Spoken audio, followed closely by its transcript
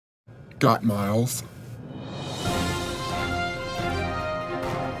Got Miles?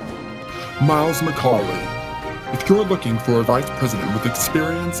 Miles McCauley. If you're looking for a vice president with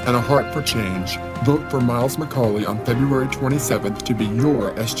experience and a heart for change, vote for Miles McCauley on February 27th to be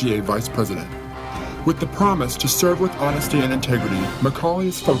your SGA vice president. With the promise to serve with honesty and integrity, McCauley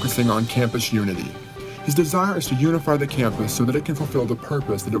is focusing on campus unity. His desire is to unify the campus so that it can fulfill the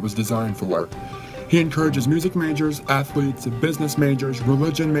purpose that it was designed for. He encourages music majors, athletes, business majors,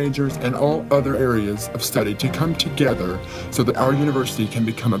 religion majors, and all other areas of study to come together so that our university can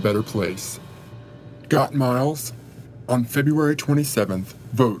become a better place. Got Miles? On February 27th,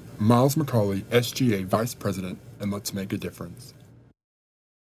 vote Miles McCauley, SGA Vice President, and let's make a difference.